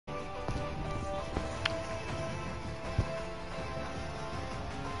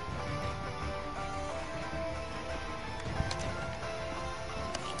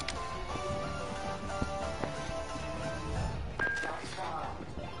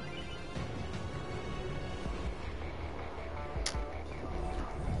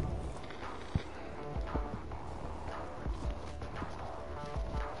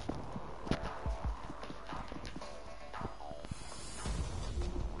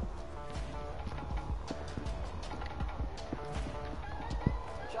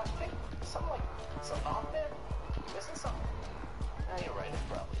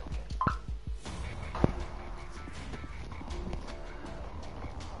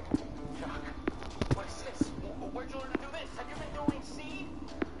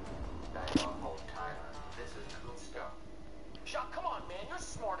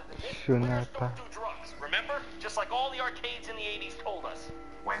Gamers don't do drugs, remember? Just like all the arcades in the 80s told us.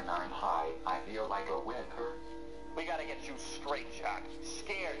 When I'm high, I feel like a winner. We gotta get you straight, Jock.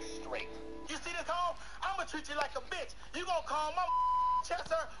 Scared straight. You see this, home? I'ma treat you like a bitch. You gonna call my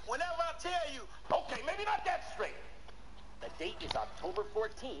Chester whenever I tell you. Okay, maybe not that straight. The date is October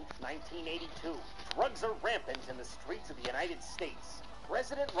 14th, 1982. Drugs are rampant in the streets of the United States.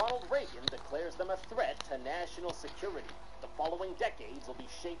 President Ronald Reagan declares them a threat to national security. The following decades will be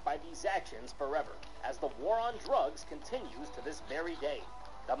shaped by these actions forever, as the war on drugs continues to this very day.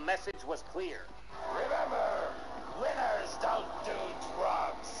 The message was clear. Remember, winners don't do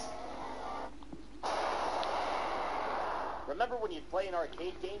drugs. Remember when you'd play an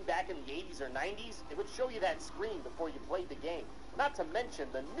arcade game back in the 80s or 90s? It would show you that screen before you played the game. Not to mention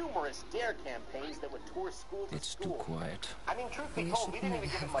the numerous DARE campaigns that would tour school to school. It's too quiet. I mean, truth be told, we didn't even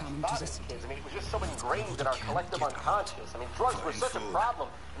give it much thought as kids. I mean, it was just so ingrained in our collective unconscious. I mean, drugs were such a problem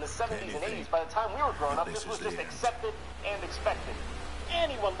in the 70s and 80s. By the time we were growing up, this was just accepted and expected.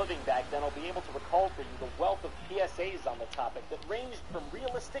 Anyone living back then will be able to recall for you the wealth of PSAs on the topic that ranged from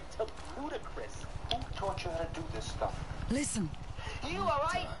realistic to ludicrous. Who taught you how to do this stuff? Listen. You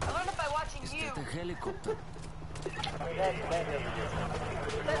alright? I learned it by watching you. The helicopter. That's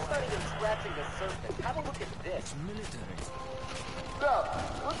not even scratching the surface. Have a look at this. It's military. Bro,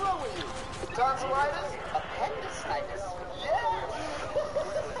 what's wrong with you? Tonsillitis? Appendicitis.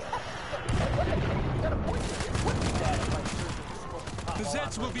 The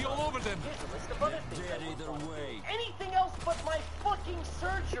Zeds will be all over them. Dead either way. Anything else but my fucking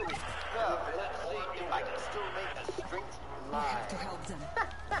surgery. No, let's see if I can still make a straight We have to help them.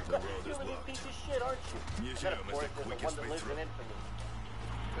 You're a little piece of shit, aren't you? Museum And of course, is the there's quickest one way that lives through. in infamy.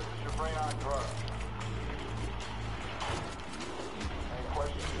 This is your brain on drugs. Any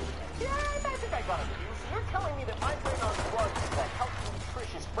questions? Yeah, I think I got it. So you're telling me that my brain on drugs is a healthy,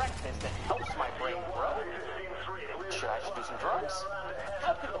 nutritious breakfast that helps my brain grow? Should I just do some drugs?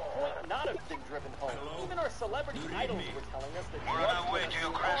 How could the point not have been driven home? Even our celebrity idols were telling us that We're on drugs our way were to your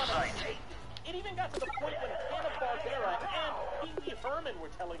on crash our site. state. It even got to the point when Hanna-Barbera and Pee Wee Herman were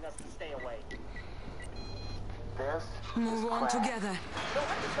telling us to stay away. This Move on together. No,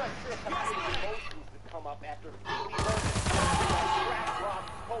 I'm just not sure how many emotions would come up after Pee Wee Herman crack rock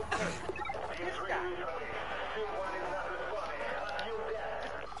cocaine. This guy.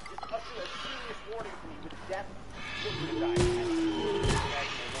 Just ushering a serious warning to me with death.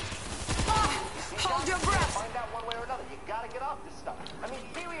 Hold your breath. Find out one way or another. You gotta get off this stuff. I mean,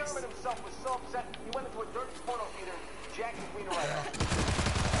 Pee Wee Herman himself was so upset, he went into a dirty porno theater and jacked his wiener right off.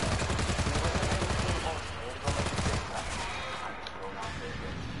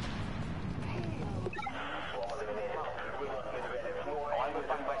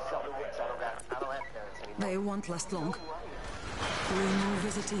 They won't last long. We'll move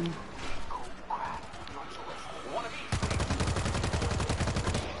as a team.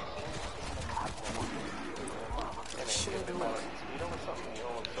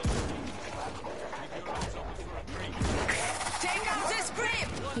 Take out this grip!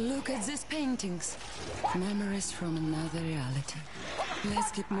 Look at these paintings. Memories from another reality.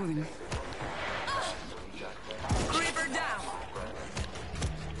 Let's keep moving. Creeper down!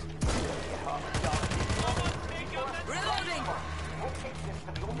 Reloading! We'll take this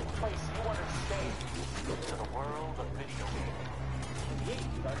to the only place you understand. To the world of video games. In the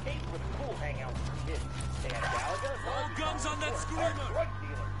 80s, arcades were the cool hangouts for kids. They had Gallagher, All guns on that screamer! drug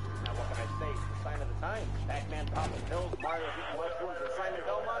dealer. Now what can I say? It's the sign of the times. Pac-Man popping pills, Mario hitting mushrooms, and Simon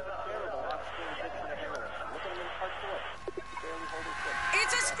Belmont is terrible off-screen addiction to heroin. Look at him in part 4. Barely holding stick.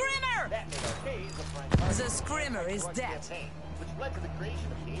 It's a screamer! That made arcades a prime target. The screamer is Drug dead. campaign, which led to the creation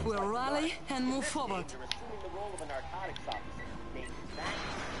of games We'll like rally Drugs. and move This forward. game, you're assuming the role of a narcotics officer named Max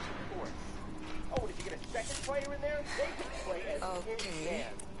Force. Oh, and if you get a second player in there, they can play as Okay. man.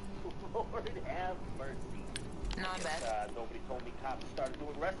 Lord have mercy. Not bad. Nobody told me cops started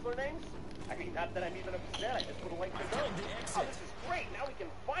doing wrestler names. I mean, not that I'm even upset. I just would have liked to know. Oh, this is great. Now we can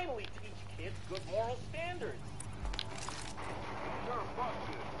finally teach kids good moral standards.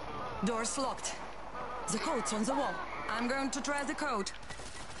 Doors locked. The code's on the wall. I'm going to try the code.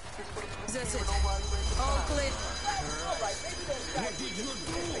 That's it. All clear. What did you do?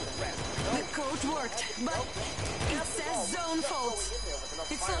 The code worked, but it says zone fault.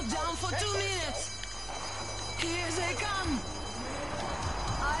 It's not down for 2 minutes. Here they come.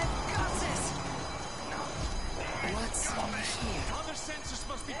 I've got this. What's in here? Other sensors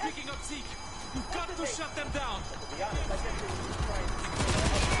must be picking up Zeke. You've got to shut them down. To be honest, I guess they were just trying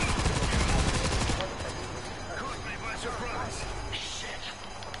Caught me by surprise. Shit.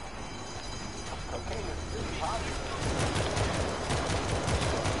 Okay, this is positive.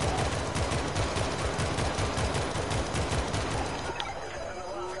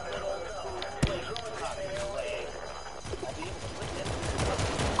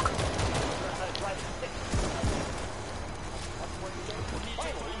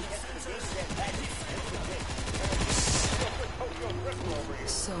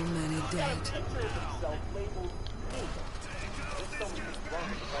 So many Got a dead. picture of himself labeled me. There's so many wrong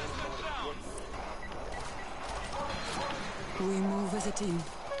with the We move as a team.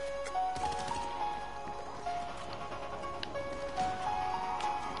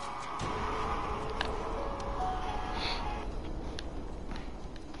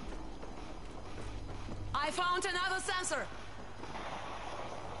 I found another sensor.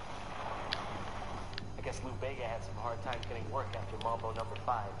 I guess Lou Bega had some hard times getting work after Mambo number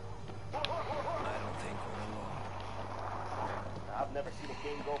 5. I don't think we're alone. I've never seen a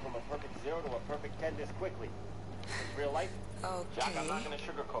game go from a perfect 0 to a perfect 10 this quickly. In real life, Jack, I'm not Okay. going to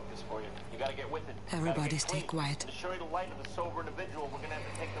sugarcoat this for you. You got to get with it. Everybody stay quiet. To show you the light of the sober individual, we're going to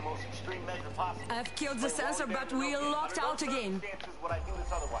have to take the most extreme measure possible. I've killed the sensor, but we are locked out again. Would I do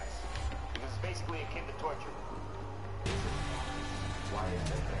this otherwise? Because it's basically akin to torture.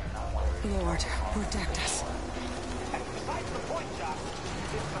 Lord, protect us. Besides the point, Jock,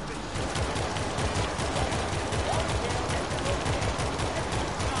 it's something.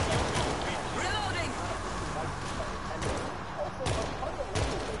 Reloading!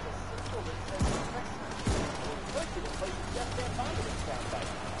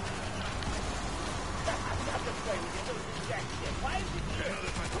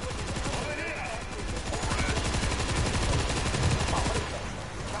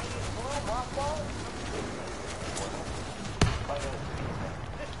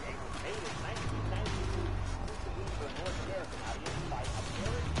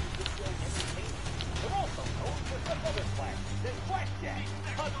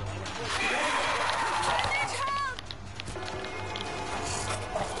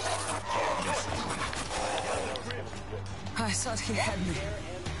 I thought he had me.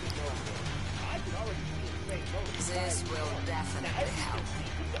 This will definitely help.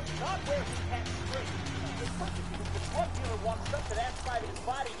 Not where he can't straight. It's perfect because the drug dealer walks up to that side of his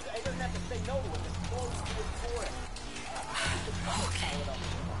body. He doesn't have to say no to it. It's close to his forehead. Okay.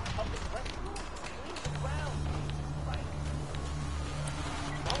 Up the pressure. Clean the ground. Right.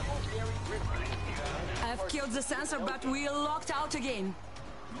 Almost very risky. I've killed the sensor, but we are locked out again.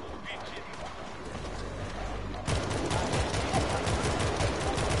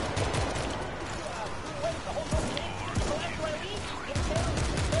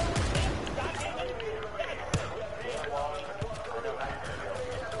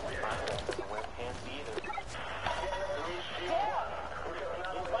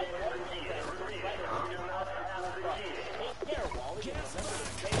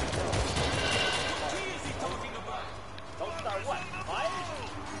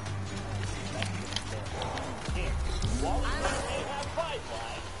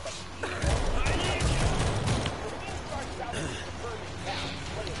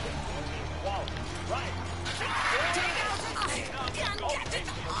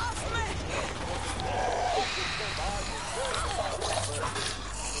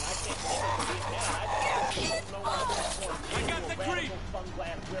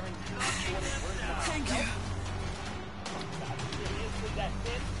 Thank you.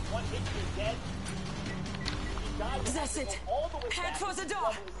 That's it. Head for the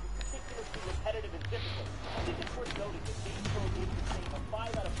door. Repetitive and difficult. I think it's worth noting that James Pro gave the game a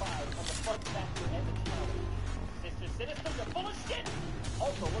 5 out of 5 on the fun factor and the challenge. Sister Sinisters are full of shit.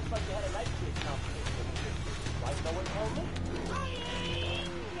 Also, looks like they had a nice kid competition. Why no one told me?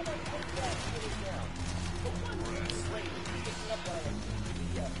 The one thing is great is picking up what I assume to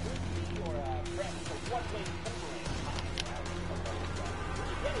be a frisbee or perhaps a one-way boomerang.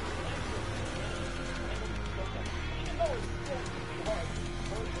 You get it, you like it. Even though it's still pretty hard to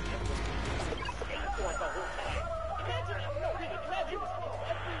skateboard the whole time. Imagine every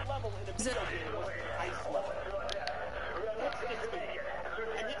level in a video game was an ice level. That's this game.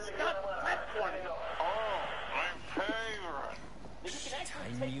 And it's not platforming. Oh, my favorite. Now you can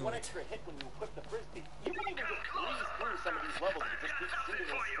actually take one extra hit when you equip the frisbee. You can even just breeze through some of these levels and just keep shooting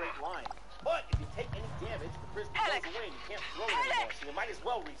in a straight line. But if you take any damage, the frisbee goes away and you can't throw it anymore. So you might as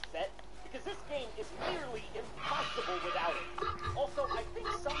well reset. Because this game is nearly impossible without it. Also, I think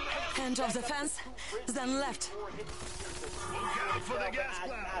sometimes... Hand off the fence, then left. Look out for the gas I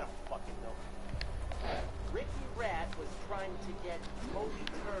cloud. don't fucking know. Ricky Rat was trying to get Toby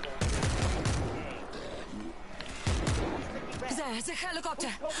Turtle in the game. There's a helicopter.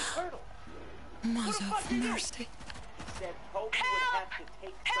 Toby Turtle. Mother of mercy. Said Toby would have to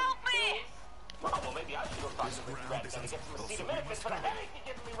take Help some me! pills. Well, maybe I should go talk to Ricky Rat and get some acetaminophen for the headache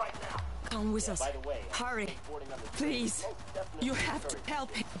you're giving me right now. Come with us. By the way, Hurry. skateboarding on the Please. street most definitely You have to encouraged.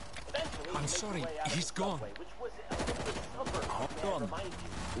 help him. Eventually, I'm you make sorry, your way out of he's the gone. subway, which was a bit suburb, Hold on. remind you.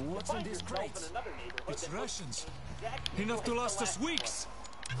 What's You in find these yourself crates? in another neighborhood It's that looks rations. exactly Enough to like last the us last weeks. one.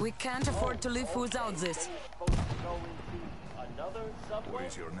 We can't afford to live without this. What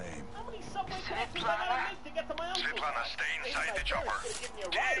is your name? How many subway connections I gotta make to get to my uncle's Svetlana, house? stay Maybe inside my the chopper. parents could've given me a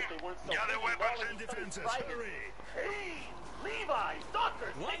ride if they weren't so Gather busy weapons rolling and through defenses. private. Hurry! Hey, Levi,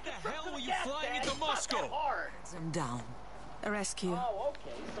 doctors, Why take the trip hell to were you gas flying bag. into It's not Moscow? that hard. Them down. A rescue. Oh,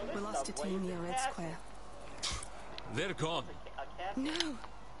 okay. So this We lost a subway team is near a Red castle. Square. They're gone. A castle? No.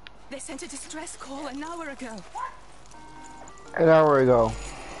 They sent a distress call an hour ago. An hour ago.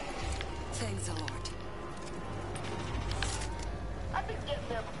 Thank the Lord. I think getting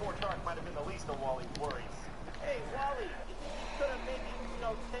there before dark might have been the least of Wally's worries. Hey, Wally, you think you could have maybe,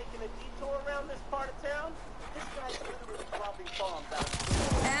 taken a detour around this part of town? This guy's literally dropping bombs out.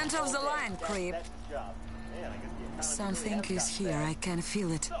 End of the line, creep. That's his job. Man, I guess the economy Something really is has here. gotten I bad. can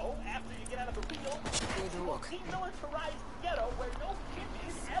feel it. So, after you get out of the wheel, Good you walk. demilitarized ghetto where no kid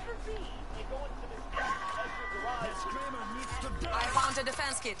should ever be. You go into this extra garage. Screamer needs to die! I found a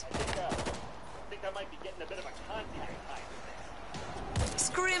defense kit. I think I might be getting a bit of a contact high with this.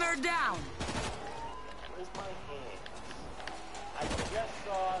 Screamer down. Where's my hand? I just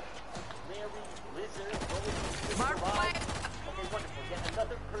saw Mary Lizard going into the Mark garage. fire. Okay, wonderful. Yet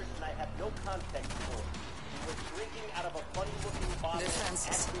another person I have no context for. He was drinking out of a funny-looking bottle.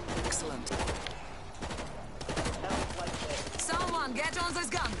 Defenses. acting Excellent. sounds like that. Someone get on this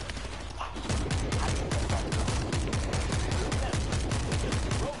gun.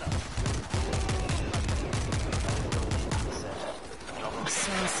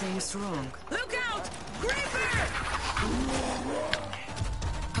 Something's wrong. Look out! Creeper!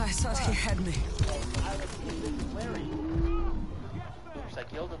 I thought he had me. Larry. Oops, I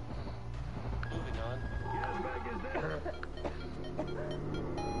killed him. Moving on.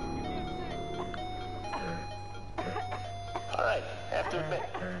 All right, have to admit,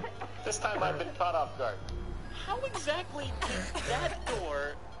 this time I've been caught off guard. How exactly did that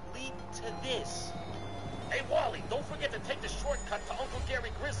door lead to this? Hey, Wally, don't forget to take the shortcut to Uncle Gary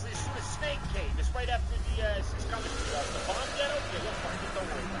Grizzly's snake cave. It's right after it's coming to the bomb ghetto. Yeah, you'll find it, don't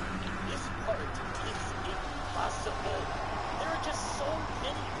worry about it. This part is impossible. There are just so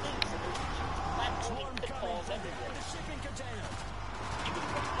many things, and there's huge platforming pitfalls everywhere. The shipping container!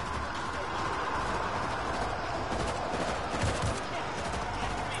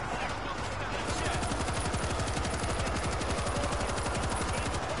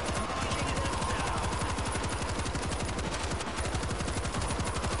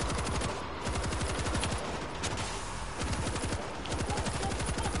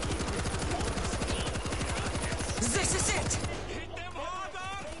 This is it! Hit them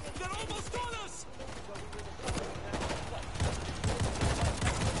harder! They're almost on us!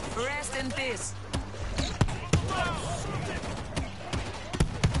 Rest in peace.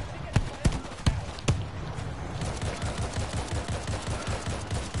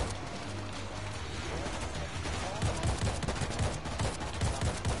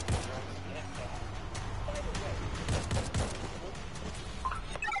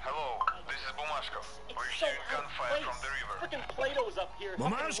 Hello, this is Bumashkov. We're So hearing out of gunfire place. from the river. Frickin' Plato's up here.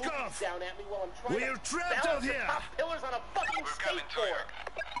 Mamaskov! hucking movies down at me while I'm trying We're to trapped balance out the here. top pillars on a fucking We're coming to skateboard.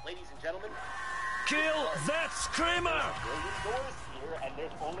 Ladies and gentlemen, Kill that screamer! billion doors here, and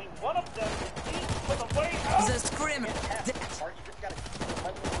there's only one of them that leads to the way out. The screamer. Part, you just gotta keep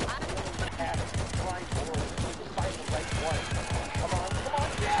the path, grind forward, to find the right one. Come on,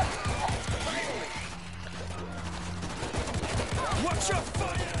 yes! Finally! Watch your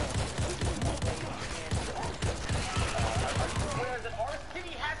fire! Whereas our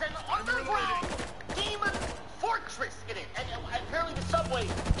city has an underground demon fortress in it, and apparently the subway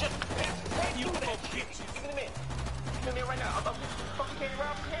just You little bitch! Give me a minute. Give me a minute right now. I'm fucking candy right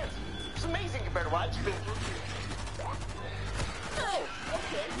off your hands. It's amazing compared to what I've been through. Oh,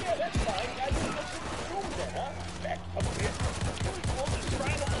 okay, yeah, that's fine. I just looked at the room then, huh? Back up here. We're just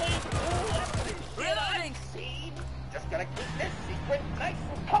trying to play it cool. Reloading. See? Just gonna keep this secret nice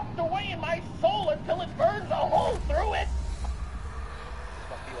and tucked away in my soul until it burns a hole through it.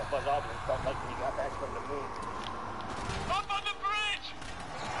 Must be what Buzz Aldrin felt like when he got back from the moon. Up on the bridge!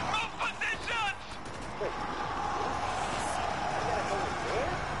 Move positions! Wait. I gotta go in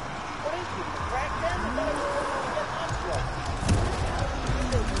there? What is this? The crack den? I thought I was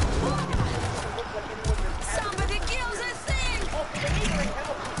supposed to get onto it. Somebody kill this thing! Oh, the neighboring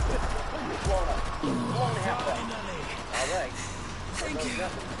house is just completely blown up. Blown half up. All right. Thank you.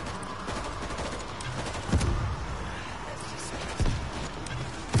 Nothing.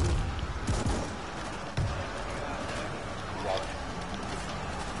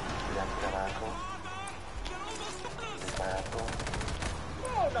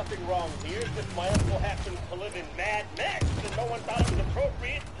 No, nothing wrong here. Just my uncle happens to live in Mad Max, and no one thought it was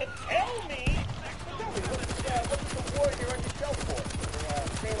appropriate to tell me. Tell me, what's the warrior on your shelf for?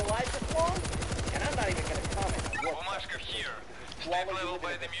 Staying alive this long? And I'm not even going to comment. Bumashka here. Step level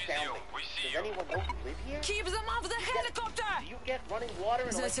by the museum. We see Does anyone know you live here? Keep them off the helicopter! Do you get running water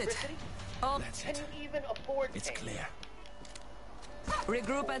and That's it. electricity? Oh, That's Can it. you even afford It's tanks? clear.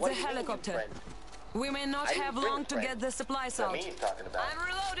 regroup at What the do you mean, helicopter. friend? We may not I didn't have bring long a to friend. get the supplies What out. me he's talking about? I'm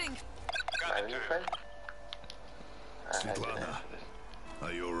reloading. Got My new it. friend? Svetlana,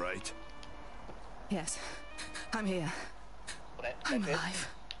 are you alright? Yes, I'm here. Well, I'm that's it? alive.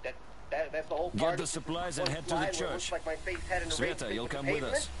 That's the whole Get party? the supplies and One head to the slide where it looks church. like my face had an erased Sveta, bit you'll of the come with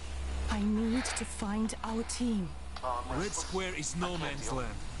pavement? us. I need to find our team. Red Square is no man's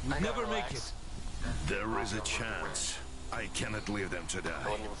land. We'd never make it. There is a chance. I cannot leave them to That die.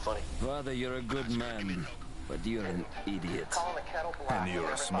 wasn't even funny. Father, you're a good man, but you're an idiot. Calling the kettle black. And you're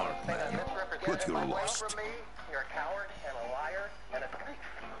a smart man, but you're lost. You're a coward and a liar and a thief.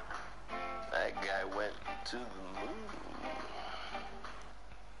 That guy went to the moon.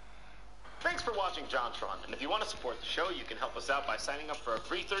 Thanks for watching JonTron, and if you want to support the show, you can help us out by signing up for a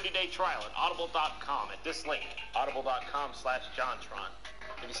free 30-day trial at audible.com at this link, audible.com/JonTron.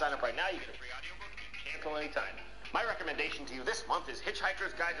 If you sign up right now, you get a free audiobook and cancel anytime. My recommendation to you this month is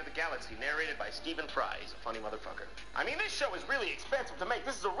Hitchhiker's Guide to the Galaxy, narrated by Stephen Fry. He's a funny motherfucker. I mean, this show is really expensive to make.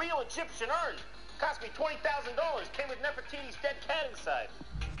 This is a real Egyptian urn. Cost me $20,000. Came with Nefertiti's dead cat inside.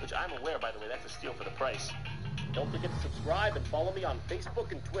 Which I'm aware, by the way, that's a steal for the price. Don't forget to subscribe and follow me on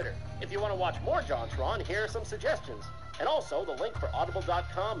Facebook and Twitter. If you want to watch more JonTron, here are some suggestions. And also, the link for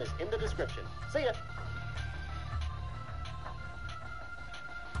audible.com is in the description. See ya!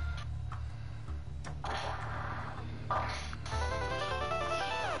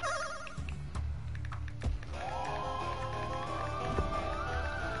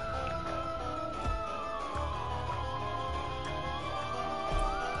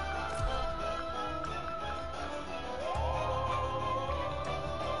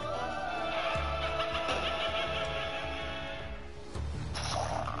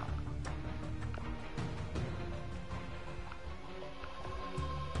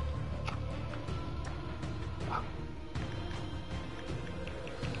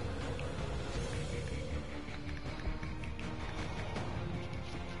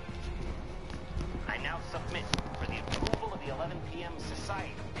 I now submit for the approval of the 11 p.m.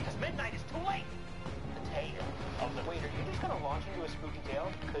 Society, because midnight is too late. The tale of the... Wait, are you just gonna launch into a spooky tale?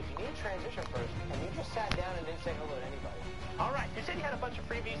 Because you need transition first, and you just sat down and didn't say hello to anybody. All right, you said you had a bunch of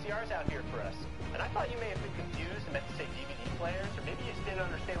free VCRs out here for us, and I thought you may have been confused and meant to say DVD players, or maybe you just didn't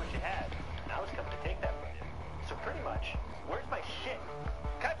understand what you had. And I was coming to take that from you. So pretty much, where's my shit?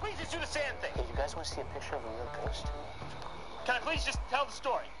 Can I please just do the sand thing? Hey, you guys want to see a picture of a real ghost? Can I please just tell the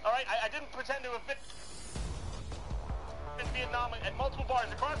story? All right, I didn't pretend to have been in Vietnam at multiple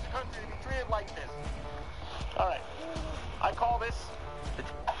bars across the country to be treated like this. All right, I call this the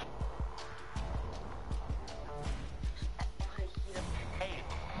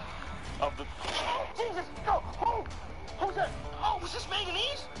of the... Jesus! No! Oh! Who's that? Oh, was this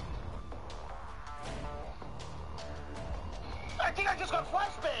manganese? I think I just got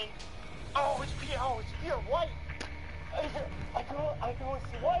flashbanged! Oh, it's pure white! I can only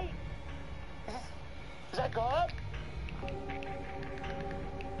see white! Is that God?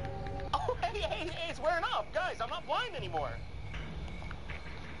 Oh, hey, it's wearing off! Guys, I'm not blind anymore!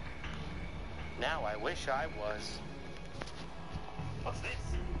 Now I wish I was. What's this?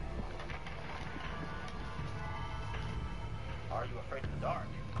 Are you afraid of the dark?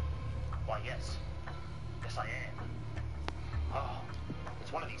 Why, yes. Yes, I am. Oh,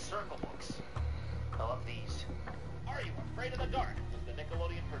 it's one of these circle books. I love these. Are You Afraid of the Dark? Is the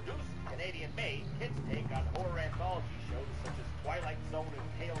Nickelodeon-produced, Canadian-made kids' take on horror anthology shows such as Twilight Zone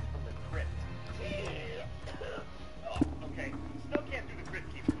and Tales from the Crypt. Yeah. Oh, okay. Still can't do the Crypt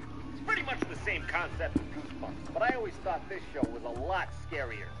Keeper. It's pretty much the same concept as Goosebumps, but I always thought this show was a lot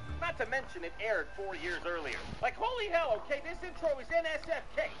scarier. Not to mention it aired 4 years earlier. Like, holy hell, okay, this intro is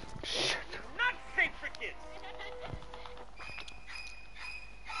NSFK. Not safe for kids.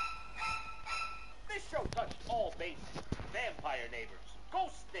 This show touched all bases. Vampire neighbors,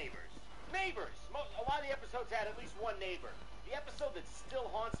 ghost neighbors, neighbors. A lot of the episodes had at least one neighbor. The episode that still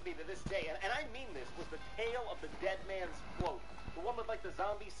haunts me to this day, and I mean this, was the tale of the dead man's float. The one with like the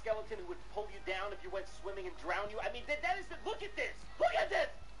zombie skeleton who would pull you down if you went swimming and drown you. I mean, that is the... Look at this! Look at this!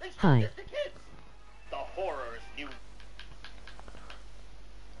 They showed this to kids! The horror is new.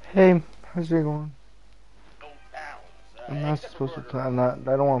 Hey, how's it going? No bounds. I'm not supposed to. I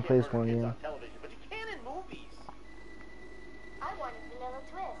don't want to play this one again. But you can in movies. I wanted vanilla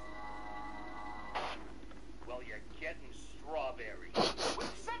twist. Well, you're getting strawberry.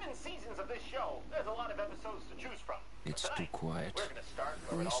 It's too quiet. We're gonna start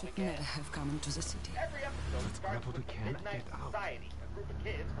where We it all should began. never have come into the city. Every episode Let's starts grab what with we can and Midnight get out. Society, a group of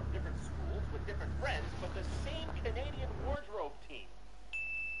kids from different schools with different friends, but the same Canadian wardrobe team.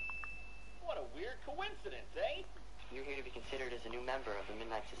 What a weird coincidence, eh? You're here to be considered as a new member of the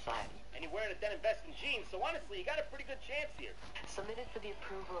Midnight Society. And you're wearing a denim vest and jeans, so honestly, you got a pretty good chance here. Submitted for the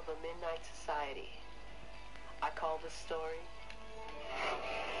approval of the Midnight Society. I call this story...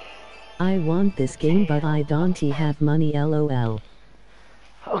 I want this game, but I don't have money, lol.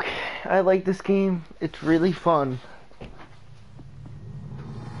 Okay, I like this game. It's really fun.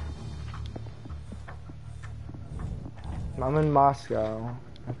 I'm in Moscow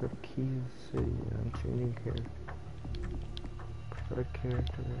at the key city. I'm changing character. Prefer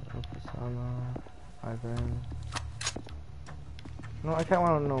character, Opasana, Ivan. No, I kind of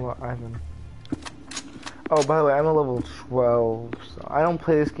want to know about Ivan. Oh, by the way, I'm a level 12, so I don't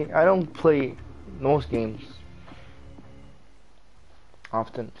play this game. I don't play most games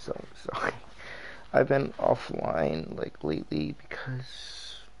often, so I've been offline like lately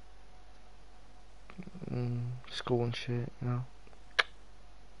because school and shit, you know.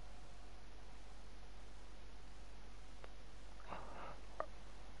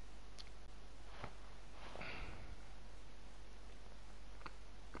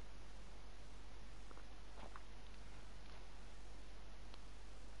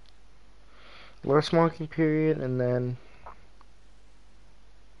 Last marking period, and then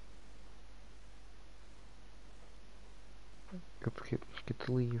get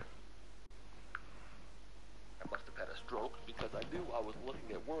to leave. I must have had a stroke because I knew I was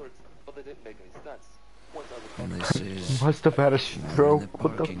looking at words, but they didn't make any sense. Once I was This is must have had a stroke.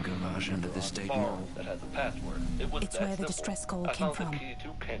 What the? parking garage under the state mall. that has a password. It was It's that where the simple. distress call I came found from. the key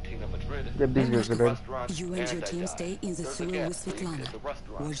to Cantina Madrid. Yeah, these guys are dead. Restaurant, You and your I team died. stay in the There's a sewer gas with leak Svetlana. at the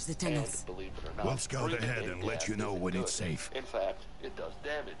restaurant, Watch the tunnels. and believe it or not, We'll scout breathing ahead in and let gas you know isn't when it's good. safe. In fact, it does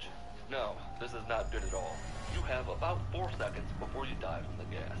damage. No, this is not good at all. You have about 4 seconds before you die from the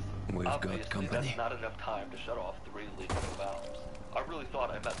gas. We've got Obviously, company. that's not enough time to shut off 3 leaking valves. I really thought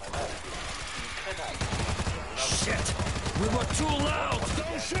I met my match here. You cannot. Shit! We were too loud!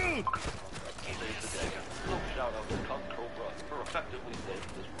 Don't shoot! Save the day. Slow shout out to Kung Cobra for effectively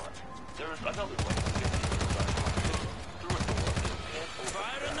saving this run. There is another way to get to the restaurant. Through a door and over.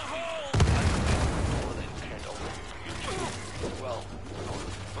 Fire in the hole! Well,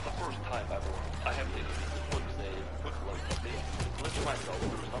 for the first time ever, I have taken this quick save, quick light to me, glitch myself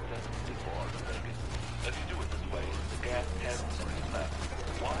through something before I make it. If you do it this way, the gas 10 seconds left.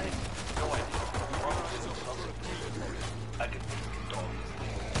 Why? No idea. Probably something. I can think of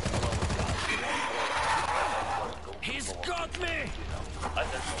dogs. He's got me! I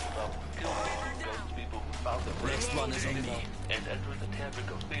then looked up, killed those people who found the Next one is on me. and entered the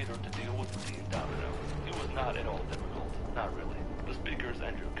Tampico Theater to deal with the team domino. It was not at all difficult. Not really. The speakers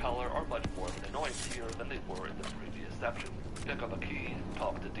and your collar are much more of an annoyance here than they were in the previous section. Pick up a key,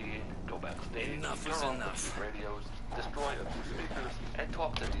 talk to Dean, go backstage, Enough turn is on enough. the radios, destroy a few speakers, and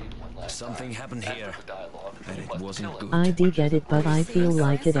talk to Dean one last Something time. happened After here, the dialogue, and you it must wasn't kill him. good. I do get it, but I feel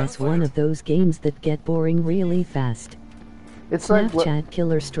like it as one of those games that get boring really fast. It's like Snapchat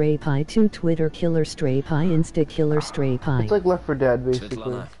Killer Stray Pie 2, Twitter Killer Stray Pie, Insta Killer Stray Pie. it's like Left 4 Dead, basically.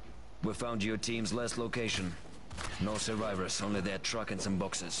 Svetlana, we found your team's last location. No survivors, only their truck and some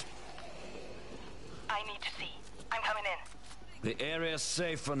boxes. I need to see. I'm coming in. The area's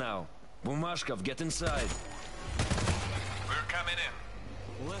safe for now. Bumashkov, get inside. We're coming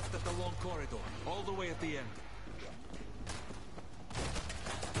in. Left at the long corridor, all the way at the end.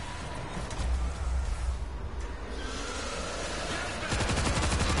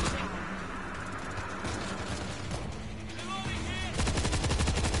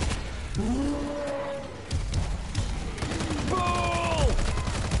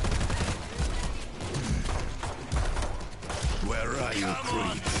 Where are you,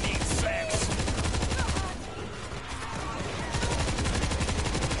 creep?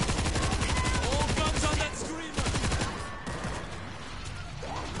 All guns on that screamer!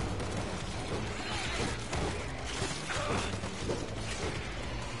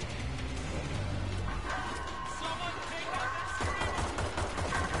 Someone take out that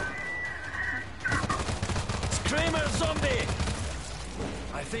Screamer zombie!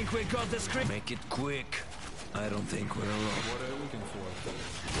 I think we got the scream. Make it quick. I don't think we're alone. What are you looking for?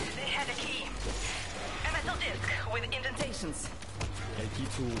 They had a key. A metal disc with indentations. A key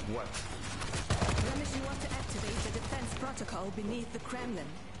to what? Ramesh, you want to activate the defense protocol beneath the Kremlin.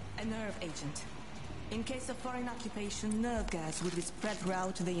 A nerve agent. In case of foreign occupation, nerve gas will be spread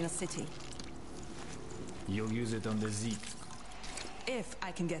throughout the inner city. You'll use it on the Zeke. If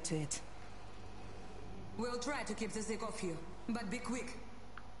I can get to it. We'll try to keep the Zeke off you, but be quick.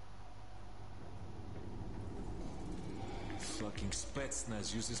 Fucking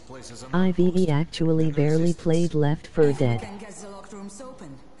Spetsnaz uses place as an IVE actually barely played Left 4 Dead. Can get the locked rooms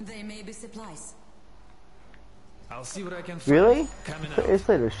open. They may be supplies. I'll see what I can find. Really? Coming It's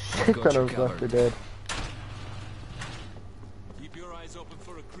like a shit ton of Left 4 Dead. Keep your eyes open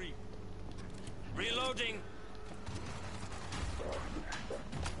for a creep. Reloading.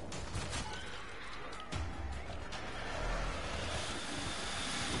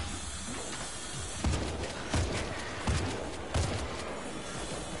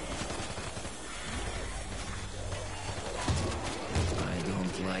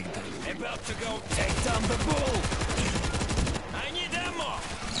 Like that. About to go take down the bull. I need ammo.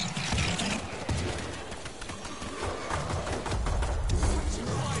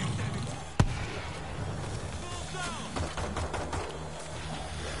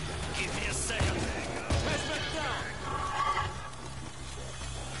 Give me a second. Flashback down.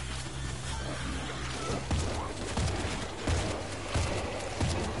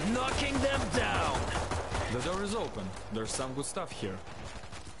 Knocking them down. The door is open. There's some good stuff here.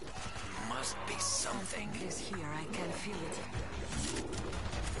 Must be something. Is here, I can feel it.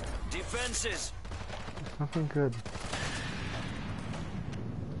 Defenses. Nothing good.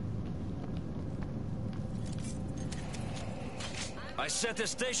 I set a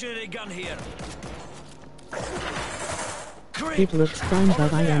stationary gun here. It looks fun,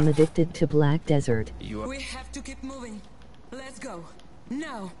 but I am addicted to Black Desert. We have to keep moving. Let's go.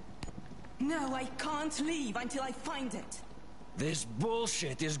 No. No, I can't leave until I find it. This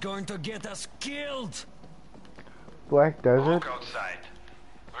bullshit is going to get us killed. Black Desert? Look outside.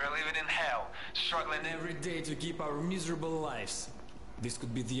 We're living in hell, struggling Every day to keep our miserable lives. This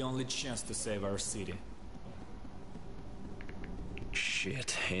could be the only chance to save our city.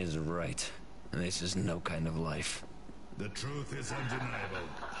 Shit, he's right. This is no kind of life. The truth is undeniable.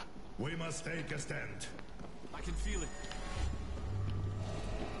 We must take a stand. I can feel it.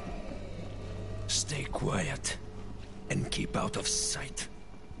 Stay quiet and keep out of sight.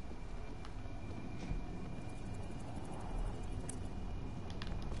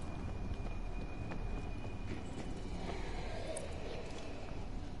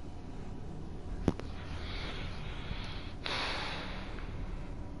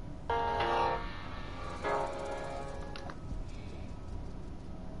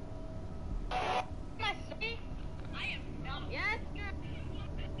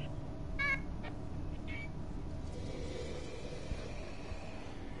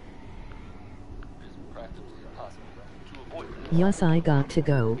 Yes, I got to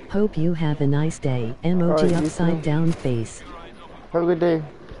go. Hope you have a nice day. Emoji Alright, upside down face. Have a good day.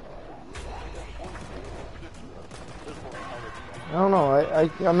 I don't know,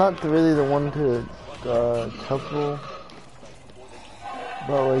 I'm not really the one to tell people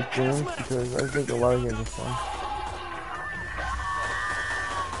about like games because I think a lot of games are fun.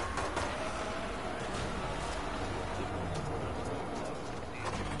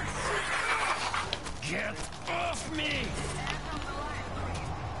 Get off me!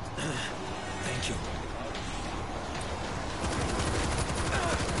 Thank you.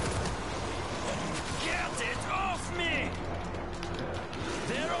 Get it off me!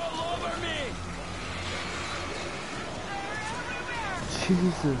 They're all over me!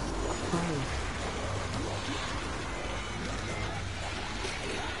 Jesus Christ.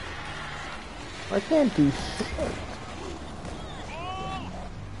 I can't do shit.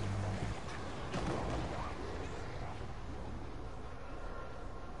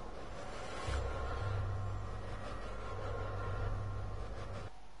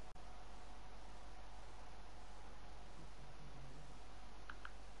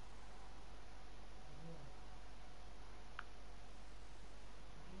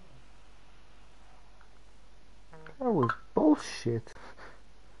 That was bullshit.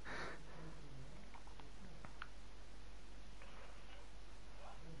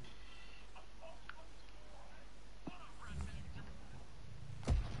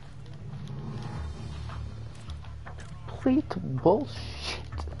 Complete bullshit.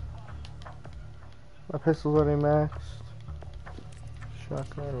 My pistol's already maxed.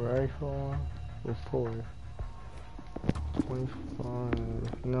 Shotgun, rifle, report.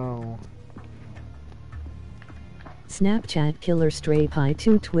 25. No. Snapchat Killer Stray Pie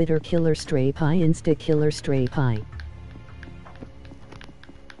 2, Twitter Killer Stray Pie, Insta Killer Stray Pie.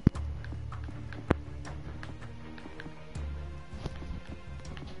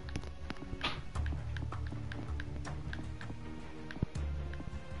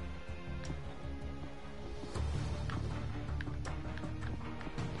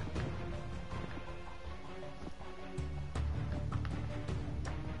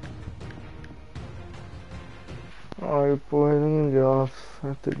 Alright, boys, I'm gonna get off. I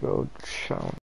have to go chow.